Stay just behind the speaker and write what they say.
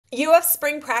UF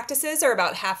spring practices are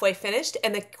about halfway finished,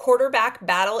 and the quarterback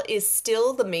battle is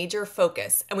still the major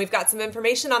focus. And we've got some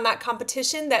information on that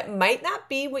competition that might not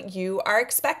be what you are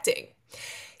expecting.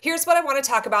 Here's what I want to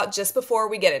talk about just before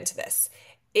we get into this.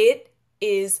 It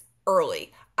is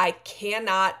early. I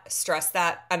cannot stress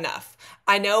that enough.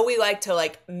 I know we like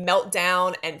to melt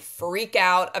down and freak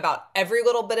out about every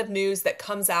little bit of news that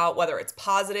comes out, whether it's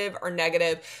positive or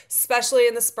negative, especially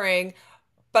in the spring.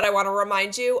 But I want to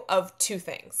remind you of two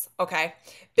things, okay?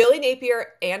 Billy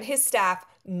Napier and his staff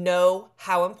know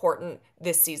how important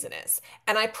this season is.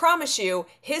 And I promise you,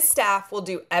 his staff will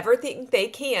do everything they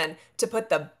can to put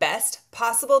the best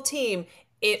possible team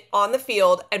on the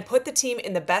field and put the team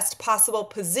in the best possible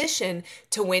position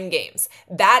to win games.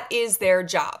 That is their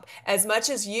job. As much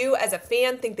as you as a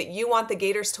fan think that you want the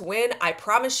Gators to win, I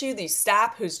promise you the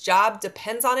staff whose job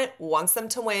depends on it wants them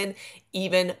to win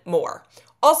even more.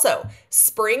 Also,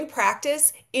 spring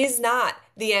practice is not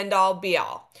the end-all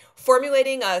be-all.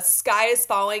 Formulating a sky is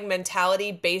falling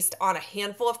mentality based on a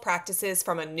handful of practices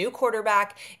from a new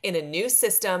quarterback in a new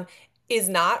system is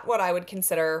not what I would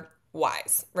consider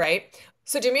wise, right?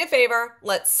 So do me a favor,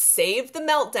 let's save the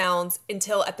meltdowns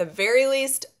until at the very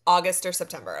least August or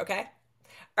September, okay?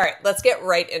 All right, let's get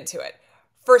right into it.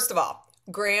 First of all,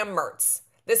 Graham Mertz.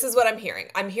 This is what I'm hearing.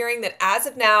 I'm hearing that as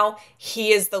of now,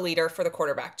 he is the leader for the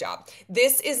quarterback job.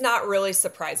 This is not really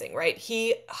surprising, right?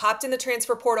 He hopped in the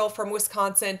transfer portal from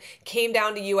Wisconsin, came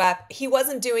down to UF. He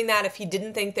wasn't doing that if he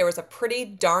didn't think there was a pretty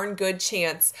darn good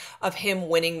chance of him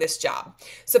winning this job.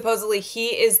 Supposedly, he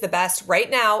is the best right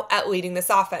now at leading this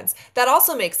offense. That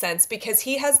also makes sense because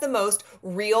he has the most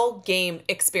real game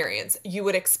experience. You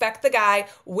would expect the guy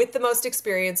with the most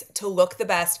experience to look the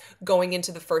best going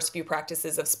into the first few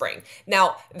practices of spring.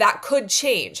 Now, that could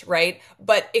change, right?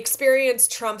 But experience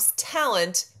trumps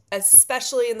talent,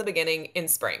 especially in the beginning in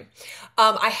spring.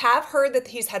 I have heard that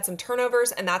he's had some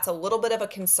turnovers, and that's a little bit of a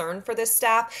concern for this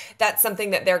staff. That's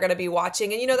something that they're going to be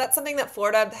watching. And, that's something that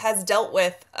Florida has dealt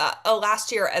with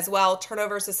last year as well.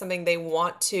 Turnovers is something they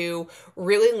want to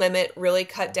really limit, really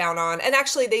cut down on. And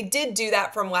actually, they did do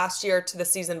that from last year to the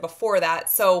season before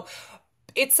that. So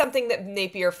it's something that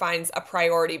Napier finds a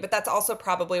priority, but that's also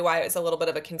probably why it was a little bit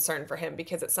of a concern for him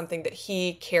because it's something that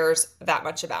he cares that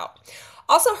much about.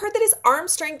 Also heard that his arm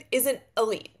strength isn't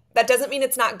elite. That doesn't mean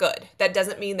it's not good. That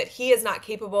doesn't mean that he is not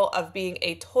capable of being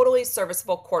a totally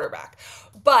serviceable quarterback.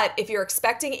 But if you're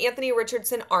expecting Anthony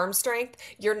Richardson arm strength,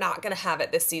 you're not going to have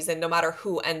it this season, no matter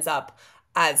who ends up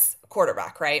as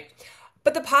quarterback, right?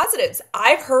 But the positives,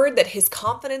 I've heard that his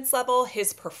confidence level,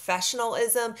 his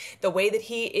professionalism, the way that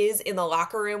he is in the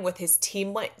locker room with his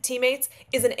teammates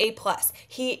is an A+.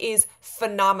 He is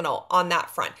phenomenal on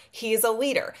that front. He is a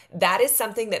leader. That is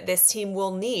something that this team will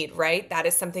need, right? That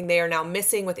is something they are now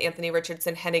missing with Anthony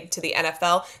Richardson heading to the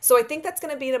NFL. So I think that's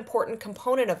going to be an important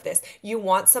component of this. You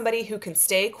want somebody who can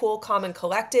stay cool, calm, and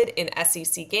collected in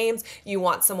SEC games. You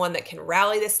want someone that can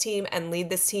rally this team and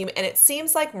lead this team. And it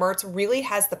seems like Mertz really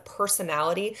has the personality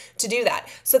to do that.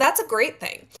 So that's a great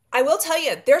thing. I will tell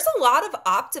you, there's a lot of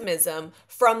optimism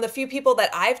from the few people that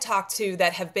I've talked to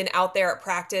that have been out there at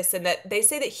practice, and that they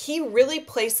say that he really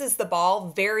places the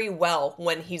ball very well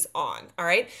when he's on, all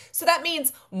right? So that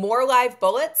means more live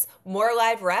bullets, more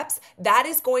live reps. That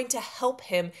is going to help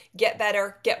him get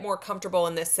better, get more comfortable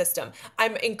in this system.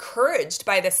 I'm encouraged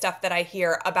by the stuff that I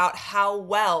hear about how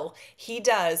well he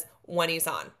does when he's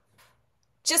on.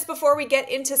 Just before we get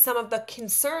into some of the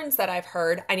concerns that I've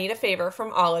heard, I need a favor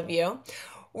from all of you.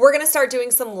 We're going to start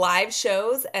doing some live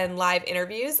shows and live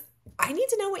interviews. I need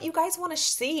to know what you guys want to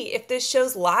see if this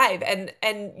show's live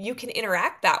and you can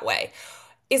interact that way.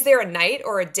 Is there a night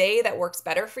or a day that works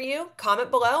better for you? Comment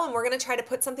below and we're going to try to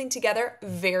put something together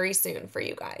very soon for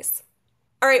you guys.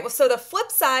 All right, well, so the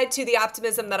flip side to the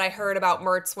optimism that I heard about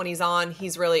Mertz when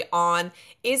he's really on,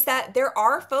 is that there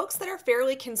are folks that are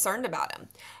fairly concerned about him.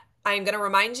 I am going to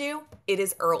remind you, it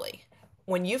is early.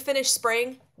 When you finish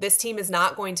spring, this team is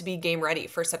not going to be game ready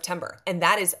for September, and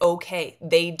that is okay.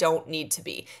 They don't need to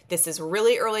be. This is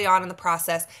really early on in the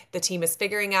process. The team is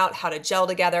figuring out how to gel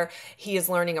together. He is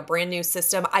learning a brand new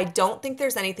system. I don't think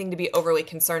there's anything to be overly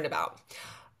concerned about.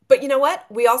 But you know what?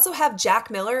 We also have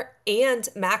Jack Miller and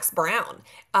Max Brown.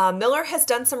 Miller has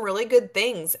done some really good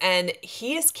things, and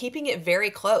he is keeping it very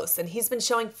close, and he's been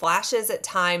showing flashes at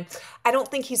time. I don't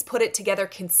think he's put it together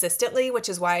consistently, which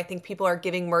is why I think people are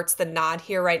giving Mertz the nod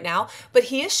here right now, but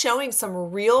he is showing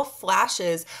some real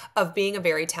flashes of being a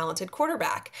very talented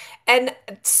quarterback. And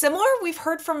similar, we've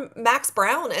heard from Max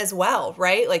Brown as well,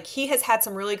 right? Like, he has had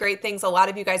some really great things. A lot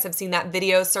of you guys have seen that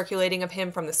video circulating of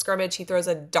him from the scrimmage. He throws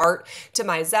a dart to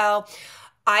Mizell.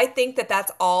 I think that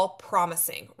that's all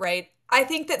promising, right? I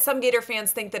think that some Gator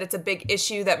fans think that it's a big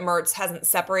issue that Mertz hasn't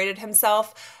separated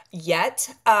himself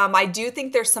yet. I do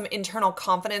think there's some internal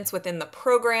confidence within the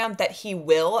program that he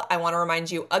will. I want to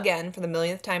remind you again for the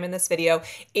millionth time in this video,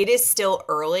 it is still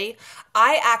early.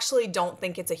 I actually don't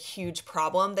think it's a huge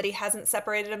problem that he hasn't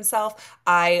separated himself.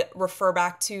 I refer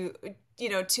back to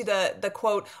to the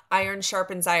quote, iron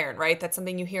sharpens iron, right? That's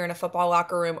something you hear in a football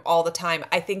locker room all the time.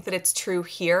 I think that it's true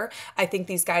here. I think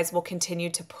these guys will continue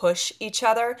to push each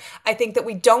other. I think that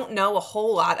we don't know a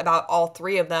whole lot about all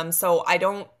three of them, so I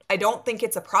don't think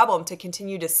it's a problem to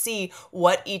continue to see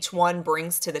what each one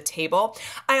brings to the table.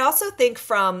 I also think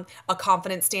from a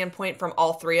confidence standpoint from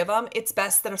all three of them, it's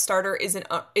best that a starter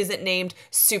isn't named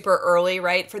super early,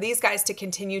 right? For these guys to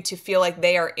continue to feel like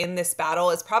they are in this battle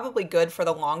is probably good for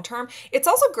the long term. It's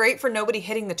also great for nobody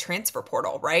hitting the transfer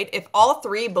portal, right? If all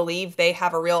three believe they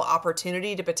have a real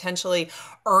opportunity to potentially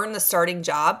earn the starting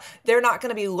job, they're not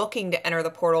going to be looking to enter the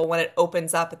portal when it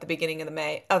opens up at the beginning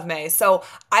of May. So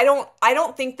I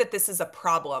don't think that this is a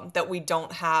problem that we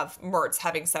don't have Mertz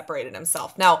having separated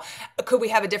himself. Now, could we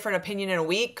have a different opinion in a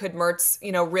week? Could Mertz,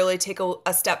 really take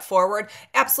a step forward?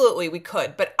 Absolutely, we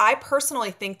could. But I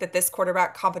personally think that this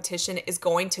quarterback competition is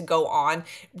going to go on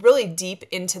really deep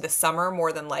into the summer,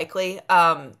 more than likely.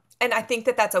 And I think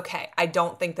that that's okay. I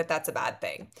don't think that that's a bad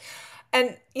thing.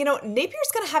 And,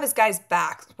 Napier's going to have his guys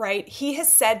back, right? He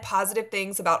has said positive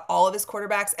things about all of his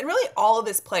quarterbacks and really all of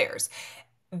his players.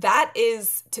 That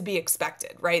is to be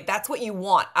expected, right? That's what you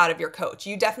want out of your coach.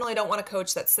 You definitely don't want a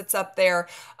coach that sits up there,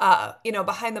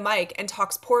 behind the mic and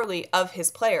talks poorly of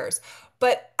his players.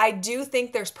 But I do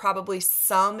think there's probably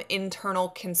some internal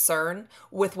concern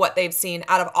with what they've seen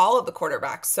out of all of the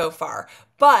quarterbacks so far.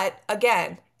 But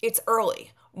again, it's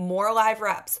early. More live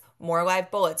reps, more live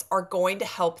bullets are going to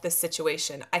help this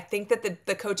situation. I think that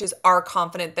the coaches are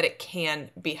confident that it can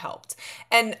be helped.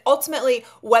 And ultimately,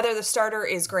 whether the starter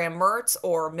is Graham Mertz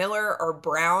or Miller or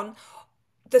Brown,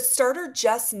 the starter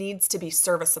just needs to be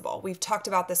serviceable. We've talked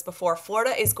about this before.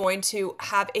 Florida is going to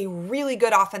have a really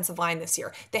good offensive line this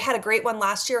year. They had a great one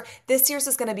last year. This year's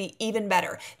is going to be even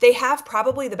better. They have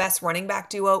probably the best running back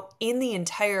duo in the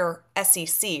entire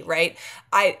SEC, right?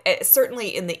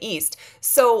 Certainly in the East.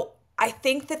 So I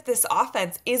think that this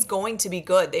offense is going to be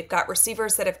good. They've got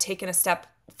receivers that have taken a step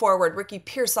forward. Ricky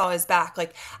Pearsall is back.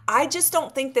 I just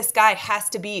don't think this guy has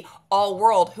to be all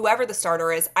world, whoever the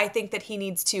starter is. I think that he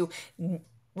needs to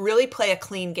really play a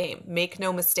clean game, make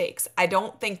no mistakes. I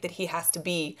don't think that he has to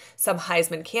be some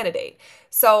Heisman candidate.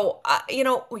 So,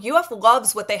 UF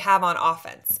loves what they have on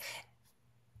offense.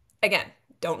 Again,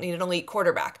 don't need an elite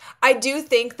quarterback. I do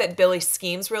think that Billy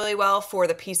schemes really well for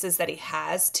the pieces that he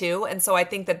has too. And so I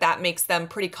think that makes them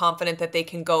pretty confident that they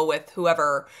can go with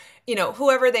whoever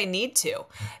they need to.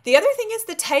 The other thing is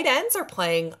the tight ends are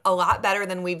playing a lot better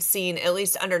than we've seen, at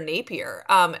least under Napier.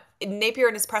 Napier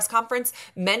in his press conference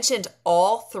mentioned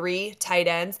all three tight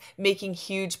ends making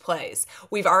huge plays.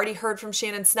 We've already heard from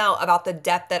Shannon Snell about the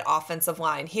depth at offensive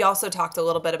line. He also talked a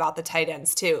little bit about the tight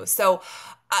ends too. So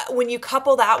when you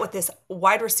couple that with this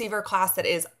wide receiver class that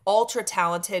is ultra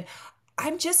talented,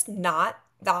 I'm just not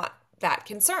that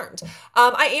concerned.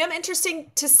 I am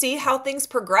interested to see how things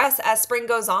progress as spring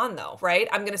goes on though, right?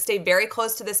 I'm going to stay very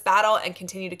close to this battle and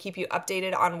continue to keep you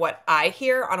updated on what I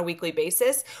hear on a weekly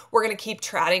basis. We're going to keep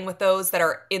chatting with those that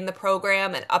are in the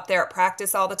program and up there at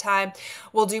practice all the time.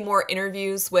 We'll do more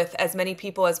interviews with as many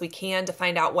people as we can to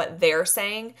find out what they're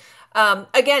saying.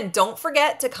 Again, don't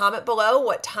forget to comment below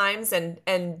what times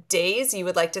and days you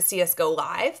would like to see us go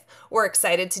live. We're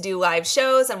excited to do live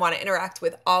shows and want to interact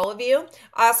with all of you.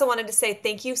 I also wanted to say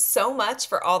thank you so much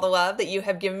for all the love that you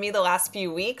have given me the last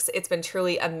few weeks. It's been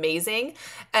truly amazing,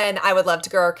 and I would love to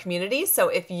grow our community. So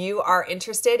if you are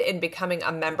interested in becoming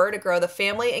a member to grow the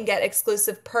family and get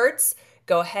exclusive perks,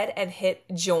 go ahead and hit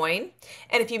join.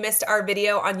 And if you missed our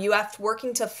video on UF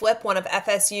working to flip one of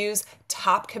FSU's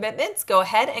top commitments, go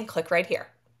ahead and click right here.